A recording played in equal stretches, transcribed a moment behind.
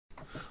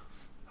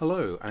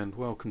Hello and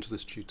welcome to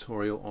this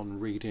tutorial on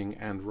reading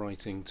and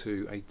writing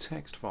to a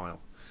text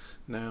file.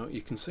 Now you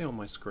can see on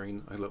my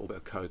screen a little bit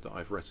of code that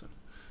I've written.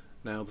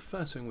 Now the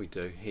first thing we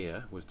do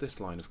here with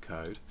this line of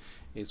code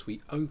is we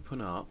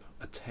open up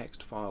a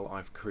text file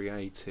I've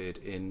created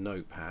in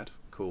Notepad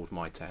called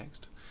my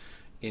text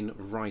in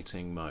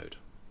writing mode.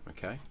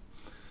 Okay.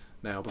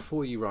 Now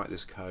before you write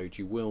this code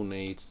you will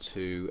need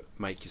to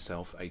make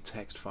yourself a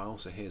text file.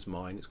 So here's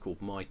mine, it's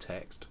called my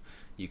text.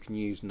 You can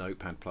use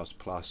Notepad++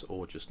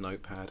 or just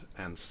Notepad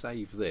and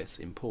save this,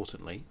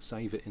 importantly,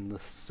 save it in the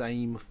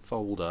same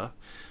folder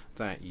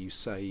that you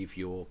save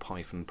your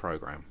Python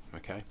program.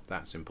 Okay,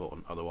 that's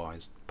important,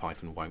 otherwise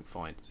Python won't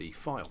find the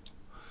file.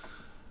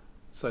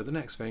 So the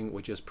next thing,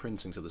 we're just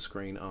printing to the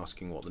screen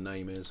asking what the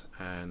name is,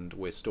 and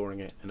we're storing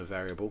it in a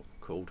variable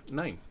called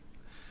name.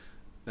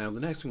 Now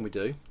the next thing we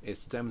do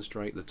is to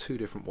demonstrate the two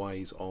different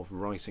ways of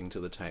writing to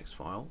the text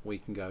file. We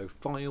can go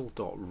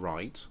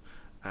file.write,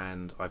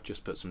 and I've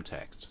just put some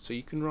text. So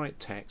you can write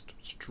text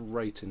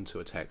straight into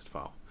a text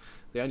file.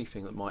 The only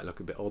thing that might look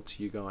a bit odd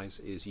to you guys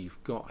is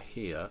you've got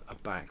here a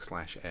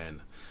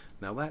 \n.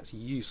 Now that's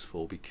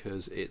useful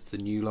because it's the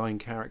new line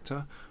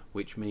character,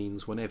 which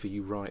means whenever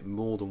you write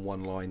more than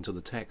one line to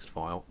the text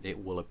file,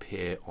 it will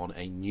appear on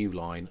a new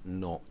line,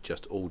 not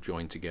just all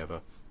joined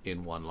together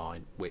in one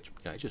line, which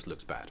it just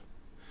looks bad.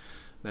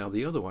 Now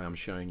the other way I'm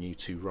showing you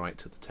to write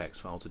to the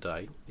text file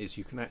today is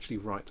you can actually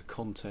write the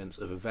contents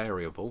of a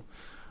variable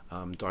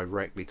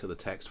directly to the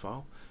text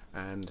file,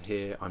 and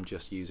here I'm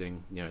just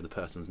using the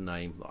person's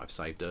name that I've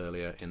saved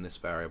earlier in this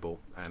variable,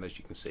 and as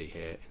you can see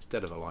here,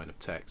 instead of a line of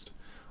text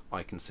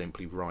I can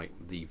simply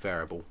write the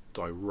variable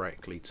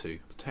directly to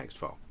the text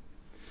file.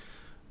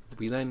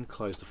 We then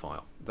close the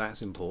file.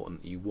 That's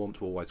important. You want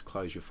to always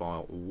close your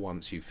file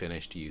once you've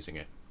finished using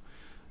it.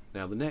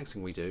 Now the next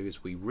thing we do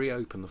is we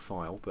reopen the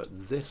file, but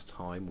this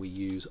time we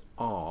use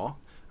R,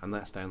 and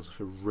that stands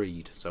for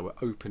read, so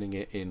we're opening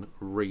it in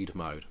read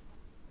mode.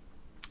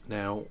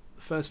 Now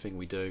the first thing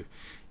we do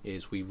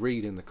is we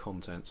read in the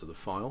contents of the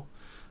file.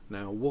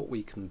 Now what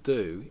we can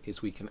do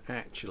is we can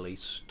actually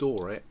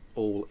store it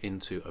all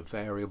into a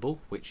variable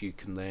which you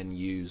can then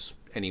use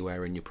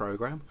anywhere in your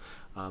program,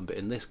 but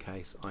in this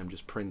case I'm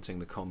just printing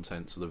the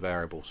contents of the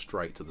variable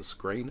straight to the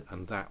screen,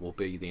 and that will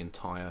be the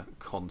entire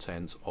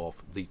content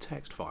of the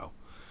text file.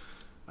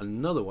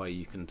 Another way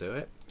you can do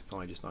it, if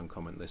I just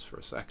uncomment this for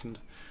a second,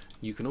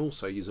 you can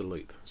also use a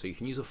loop. So you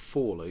can use a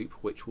for loop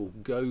which will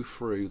go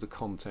through the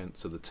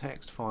contents of the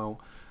text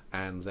file,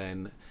 and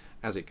then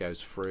as it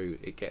goes through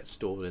it gets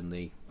stored in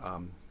the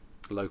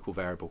local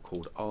variable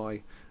called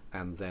I,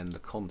 and then the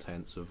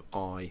contents of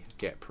I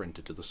get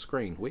printed to the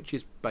screen, which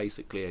is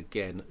basically,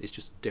 again, it's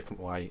just a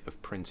different way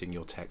of printing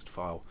your text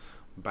file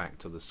back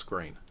to the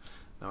screen.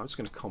 Now I'm just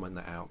going to comment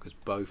that out because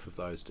both of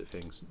those two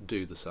things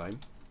do the same,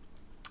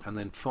 and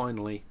then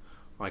finally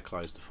I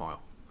close the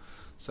file.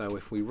 So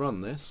if we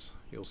run this,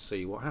 you'll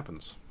see what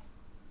happens.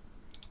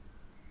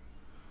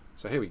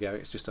 So here we go,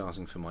 it's just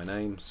asking for my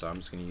name, so I'm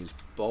just going to use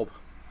Bob,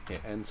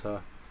 hit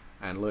enter,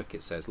 and look,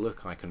 it says,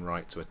 look, I can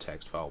write to a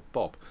text file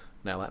Bob.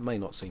 Now that may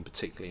not seem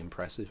particularly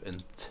impressive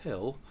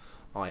until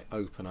I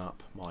open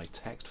up my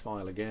text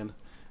file again,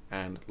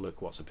 and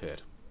look what's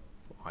appeared.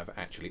 I've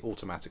actually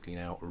automatically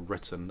now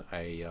written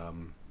a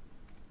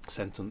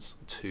sentence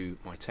to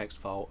my text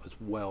file as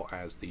well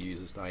as the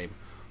user's name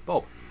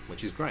Bob,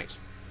 which is great.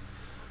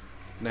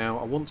 Now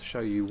I want to show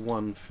you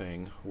one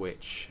thing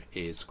which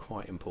is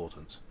quite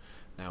important.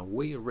 Now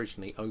we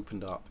originally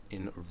opened up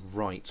in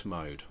write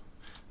mode.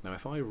 Now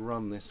if I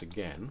run this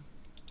again,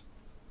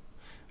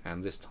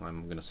 and this time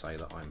I'm going to say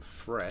that I'm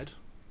Fred,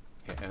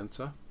 hit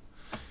enter,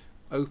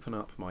 open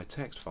up my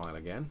text file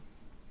again,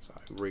 so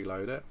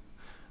reload it,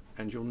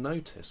 and you'll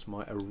notice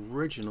my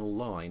original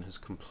line has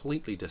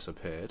completely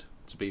disappeared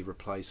to be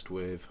replaced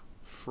with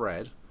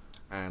Fred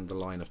and the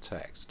line of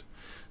text.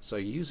 So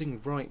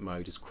using write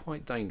mode is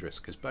quite dangerous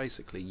because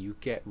basically you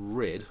get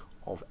rid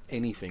of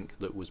anything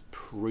that was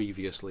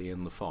previously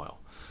in the file.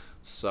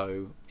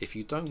 So if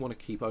you don't want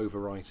to keep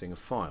overwriting a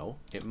file,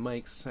 it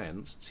makes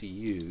sense to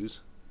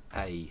use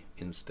A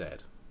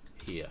instead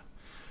here.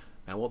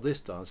 Now what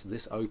this does,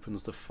 this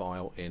opens the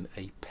file in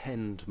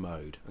append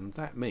mode, and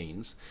that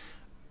means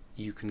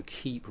you can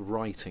keep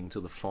writing to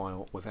the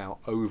file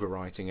without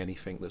overwriting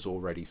anything that's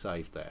already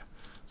saved there.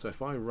 So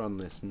if I run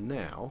this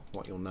now,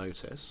 what you'll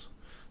notice,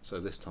 so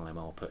this time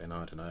I'll put in,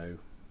 I don't know,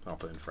 I'll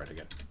put in Fred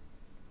again,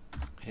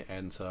 hit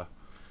enter.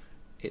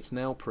 It's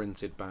now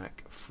printed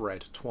back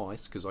Fred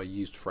twice because I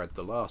used Fred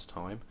the last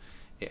time.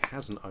 It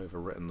hasn't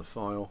overwritten the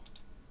file,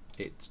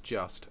 it's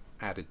just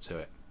added to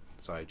it.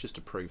 So just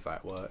to prove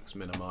that works,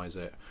 minimize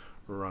it,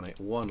 run it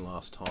one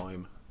last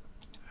time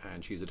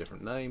and choose a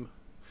different name.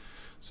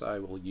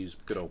 So we'll use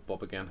good old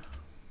Bob again,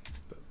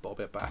 but Bob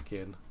it back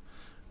in.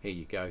 Here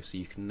you go, so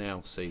you can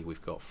now see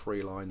we've got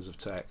 3 lines of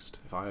text.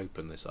 If I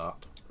open this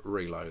up,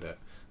 reload it,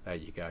 there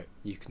you go.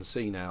 You can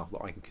see now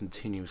that I can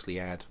continuously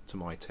add to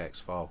my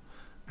text file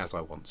as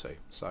I want to.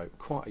 So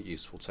quite a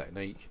useful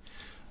technique,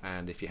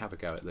 and if you have a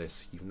go at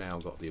this, you've now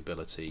got the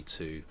ability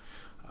to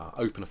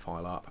open a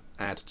file up,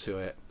 add to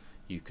it,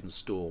 you can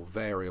store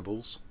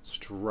variables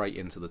straight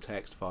into the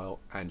text file,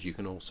 and you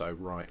can also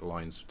write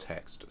lines of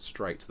text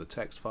straight to the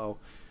text file.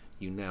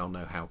 You now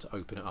know how to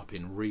open it up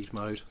in read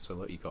mode, so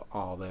that you've got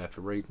R there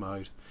for read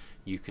mode.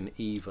 You can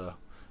either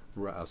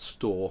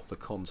store the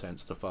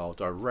contents of the file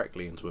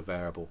directly into a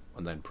variable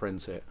and then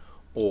print it,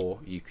 or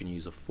you can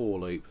use a for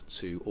loop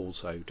to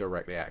also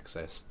directly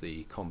access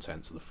the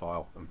contents of the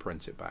file and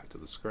print it back to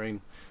the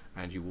screen.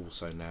 And you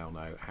also now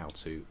know how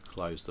to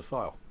close the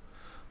file.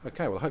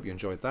 Okay, well, I hope you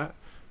enjoyed that.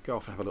 Go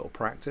off and have a little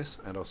practice,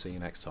 and I'll see you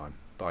next time.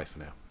 Bye for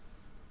now.